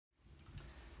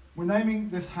We're naming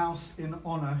this house in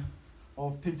honour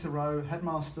of Peter Rowe,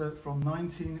 headmaster from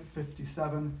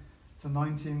 1957 to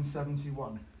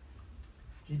 1971.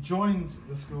 He joined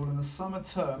the school in the summer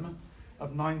term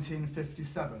of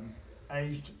 1957,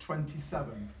 aged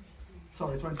 29.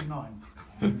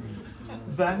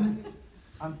 Then,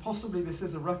 and possibly this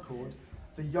is a record,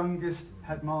 the youngest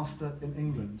headmaster in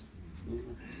England.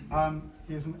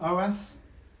 He is an OS,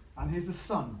 and he's the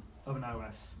son of an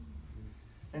OS.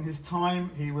 In his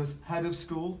time, he was head of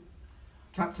school,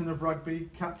 captain of rugby,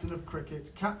 captain of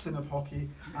cricket, captain of hockey,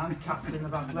 and captain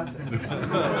of athletics.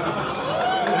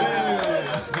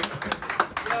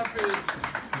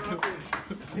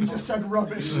 He just said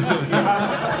rubbish.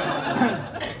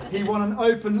 He won an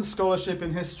open scholarship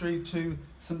in history to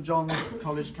St John's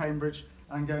College, Cambridge,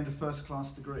 and gained a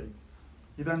first-class degree.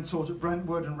 He then taught at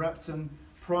Brentwood and Repton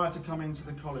prior to coming to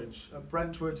the college. At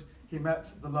Brentwood, he met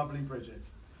the lovely Bridget.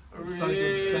 It's so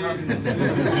good to have you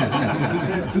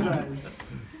here today.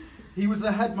 He was a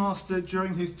headmaster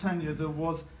during whose tenure there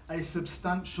was a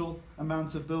substantial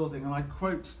amount of building, and I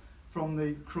quote from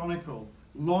the Chronicle,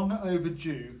 "Long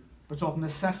overdue, but of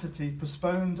necessity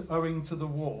postponed owing to the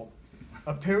war.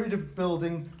 A period of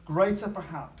building greater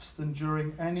perhaps than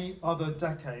during any other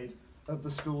decade of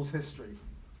the school's history."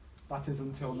 That is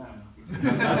until now.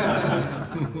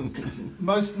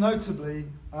 Most notably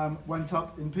went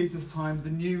up in Peter's time the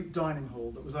new dining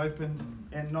hall that was opened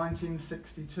in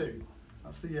 1962.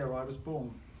 That's the year I was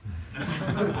born.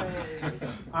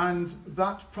 And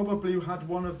that probably had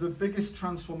one of the biggest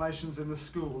transformations in the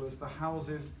school as the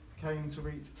houses came to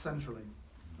eat centrally.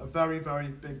 A very, very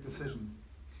big decision.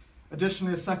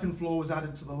 Additionally, a second floor was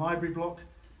added to the library block,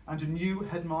 and a new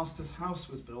headmaster's house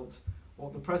was built,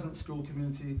 what the present school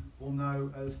community will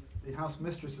know as the house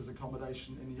mistress's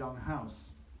accommodation in Young House.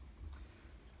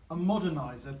 A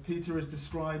moderniser, Peter is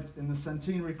described in the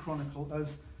Centenary Chronicle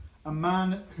as a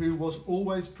man who was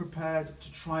always prepared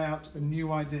to try out a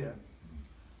new idea,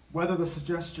 whether the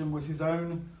suggestion was his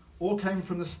own, or came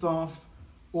from the staff,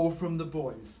 or from the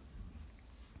boys.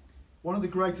 One of the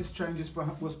greatest changes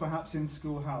was perhaps in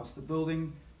School House, the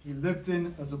building he lived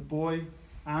in as a boy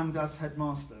and as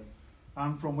headmaster,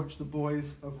 and from which the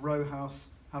boys of Rowe House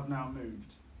have now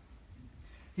moved.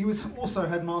 He was also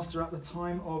headmaster at the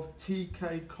time of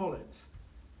T.K. Collett,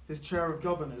 his chair of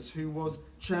governors, who was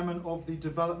chairman of the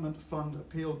Development Fund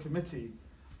Appeal Committee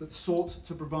that sought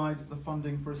to provide the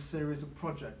funding for a series of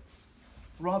projects.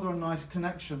 Rather a nice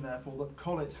connection, therefore, that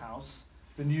Collett House,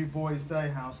 the new Boys' Day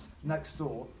house next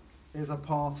door, is a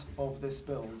part of this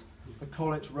build. The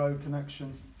Collett Rowe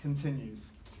connection continues.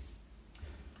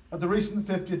 At the recent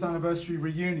 50th anniversary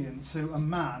reunion, to a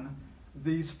man,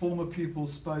 these former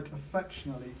pupils spoke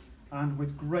affectionately and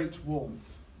with great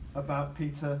warmth about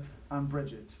Peter and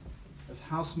Bridget as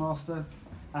housemaster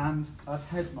and as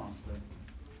headmaster.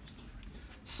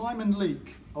 Simon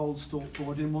Leake, old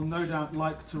Stortfordian, will no doubt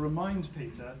like to remind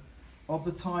Peter of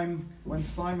the time when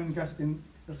Simon got in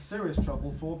serious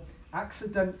trouble for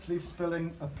accidentally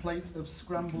spilling a plate of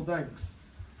scrambled eggs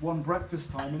one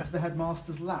breakfast time into the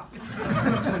headmaster's lap.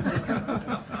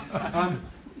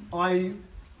 I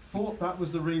thought that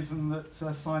was the reason that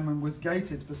Simon was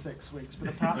gated for 6 weeks, but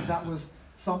apparently that was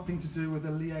something to do with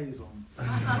a liaison.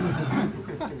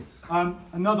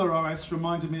 Another OS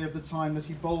reminded me of the time that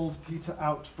he bowled Peter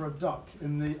out for a duck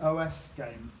in the OS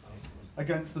game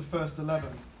against the first 11,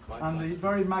 and the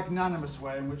very magnanimous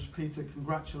way in which Peter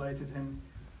congratulated him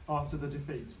after the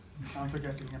defeat and for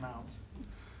getting him out.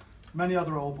 Many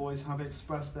other old boys have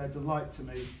expressed their delight to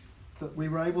me that we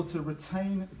were able to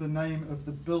retain the name of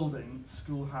the building,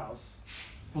 School House,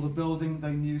 for the building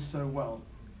they knew so well,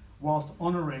 whilst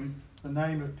honouring the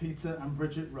name of Peter and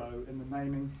Bridget Rowe in the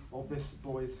naming of this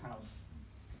boys' house.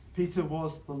 Peter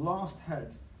was the last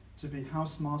head to be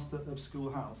housemaster of School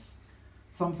House,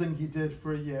 something he did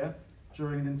for a year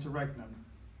during an interregnum.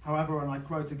 However, and I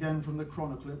quote again from the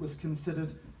Chronicle, it was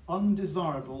considered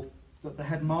undesirable that the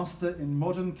headmaster in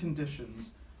modern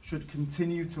conditions should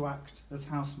continue to act as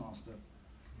housemaster.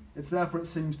 It's therefore, it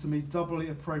seems to me, doubly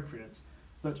appropriate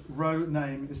that Rowe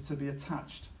name is to be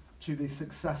attached to the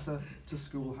successor to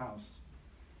School House.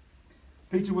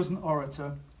 Peter was an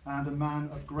orator and a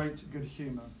man of great good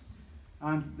humour,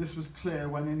 and this was clear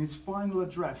when in his final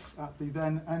address at the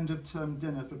then end-of-term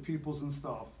dinner for pupils and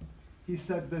staff, he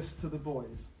said this to the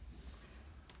boys: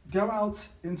 "Go out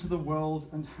into the world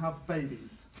and have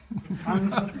babies,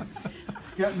 and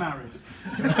get married."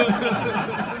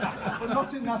 But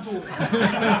not in that order.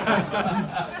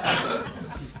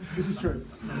 This is true.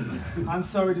 And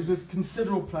so it is with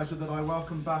considerable pleasure that I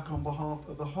welcome back on behalf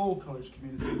of the whole college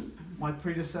community my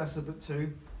predecessor but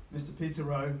two, Mr. Peter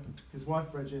Rowe, his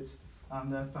wife Bridget,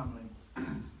 and their family.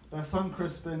 Their son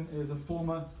Crispin is a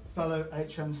former fellow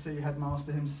HMC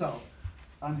headmaster himself,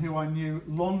 and who I knew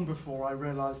long before I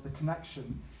realised the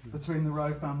connection between the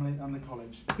Rowe family and the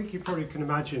college. I think you probably can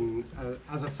imagine,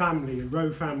 as a family, a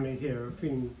Rowe family here,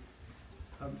 feeling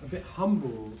a bit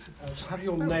humbled to have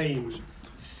your name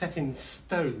set in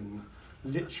stone,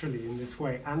 literally in this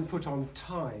way, and put on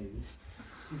ties,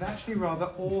 is actually rather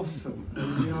awesome.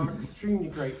 And we are extremely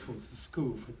grateful to the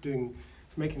school for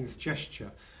making this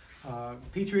gesture.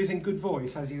 Peter is in good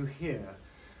voice, as you hear,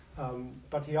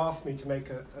 but he asked me to make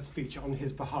a speech on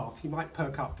his behalf. He might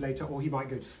perk up later, or he might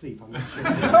go to sleep, I'm not sure.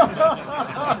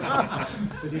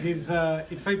 But it's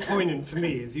very poignant for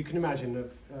me, as you can imagine,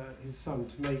 of his son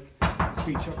to make a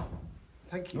speech on...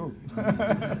 Thank you.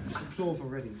 Applause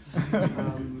already.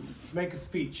 Make a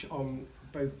speech on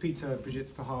both Peter,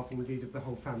 Bridget's behalf, and indeed of the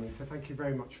whole family. So thank you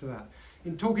very much for that.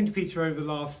 In talking to Peter over the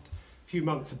last few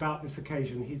months about this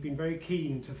occasion, he's been very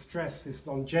keen to stress this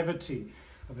longevity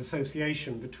of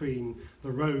association between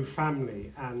the Rowe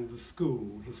family and the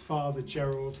school. His father,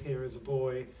 Gerald, here as a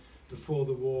boy, before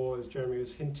the war, as Jeremy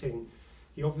was hinting,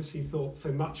 he obviously thought so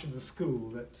much of the school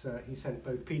that he sent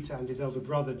both Peter and his elder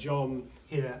brother, John,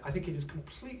 here. I think it is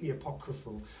completely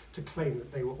apocryphal to claim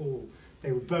that they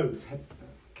were both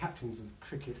captains of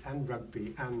cricket and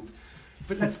rugby,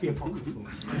 but let's be apocryphal.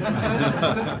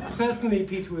 Certainly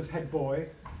Peter was head boy,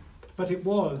 but it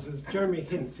was, as Jeremy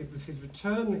hints, it was his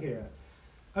return here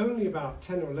only about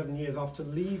 10 or 11 years after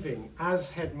leaving as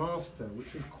headmaster,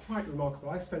 which was quite remarkable.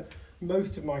 I spent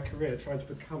most of my career trying to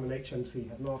become an HMC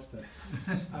headmaster.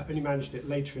 I only managed it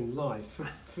later in life.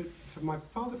 For my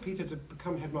father Peter to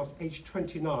become headmaster aged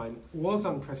 29 was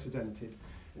unprecedented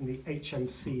in the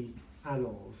HMC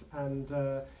annals, and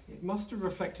it must have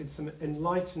reflected some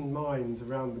enlightened minds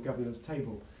around the governor's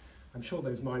table. I'm sure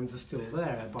those minds are still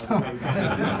there, by the way.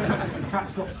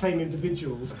 Perhaps not the same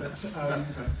individuals, but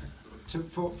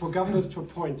for governors to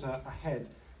appoint a head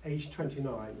aged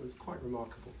 29 was quite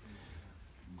remarkable.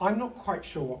 I'm not quite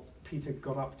sure what Peter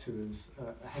got up to as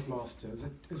a headmaster.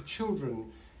 As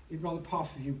children, it rather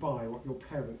passes you by what your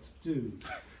parents do.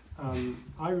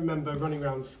 I remember running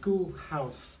around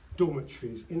schoolhouse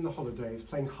dormitories in the holidays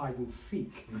playing hide and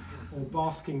seek, or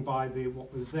basking by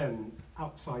what was then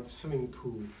outside swimming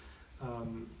pool,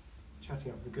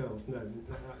 chatting up the girls,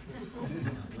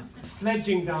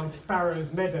 sledging down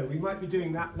Sparrow's Meadow. We might be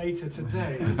doing that later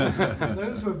today.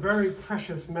 Those were very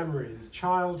precious memories,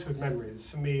 childhood memories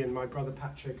for me and my brother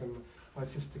Patrick and my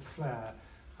sister Claire.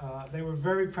 They were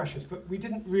very precious, but we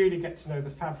didn't really get to know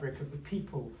the fabric of the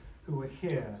people who were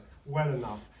here well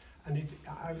enough. And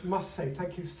I must say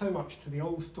thank you so much to the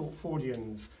old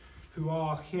Stortfordians who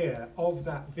are here of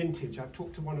that vintage. I've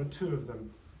talked to one or two of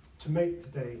them to make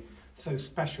today so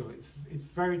special. It's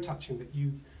very touching that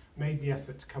you've made the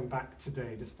effort to come back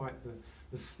today, despite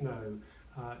the snow,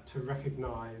 to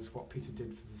recognise what Peter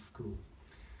did for the school.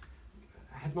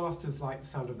 Headmasters like the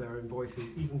sound of their own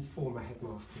voices, even former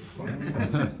headmasters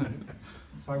like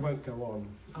so I won't go on.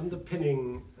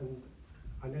 Underpinning, and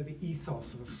I know the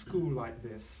ethos of a school like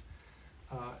this,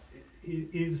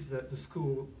 is that the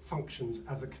school functions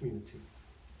as a community.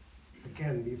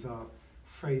 Again, these are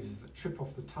phrases that trip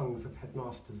off the tongues of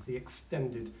headmasters, the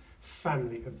extended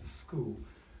family of the school.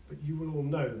 But you will all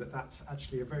know that that's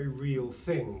actually a very real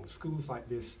thing. Schools like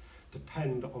this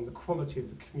depend on the quality of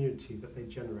the community that they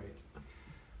generate.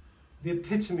 The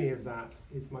epitome of that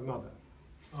is my mother.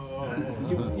 Oh.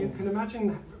 You can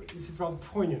imagine, this is rather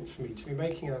poignant for me to be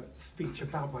making a speech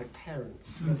about my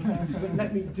parents, but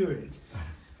let me do it.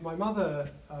 My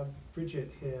mother,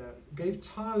 Bridget here, gave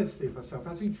tirelessly of herself.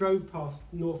 As we drove past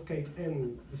Northgate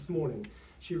End this morning,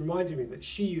 she reminded me that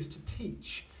she used to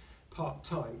teach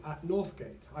part-time at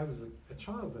Northgate. I was a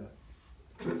child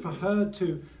there. For her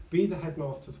to be the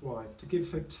headmaster's wife, to give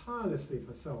so tirelessly of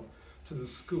herself to the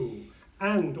school,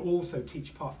 and also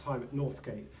teach part-time at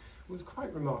Northgate, was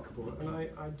quite remarkable, and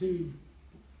I do,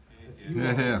 as you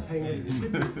are paying a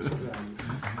tribute to them.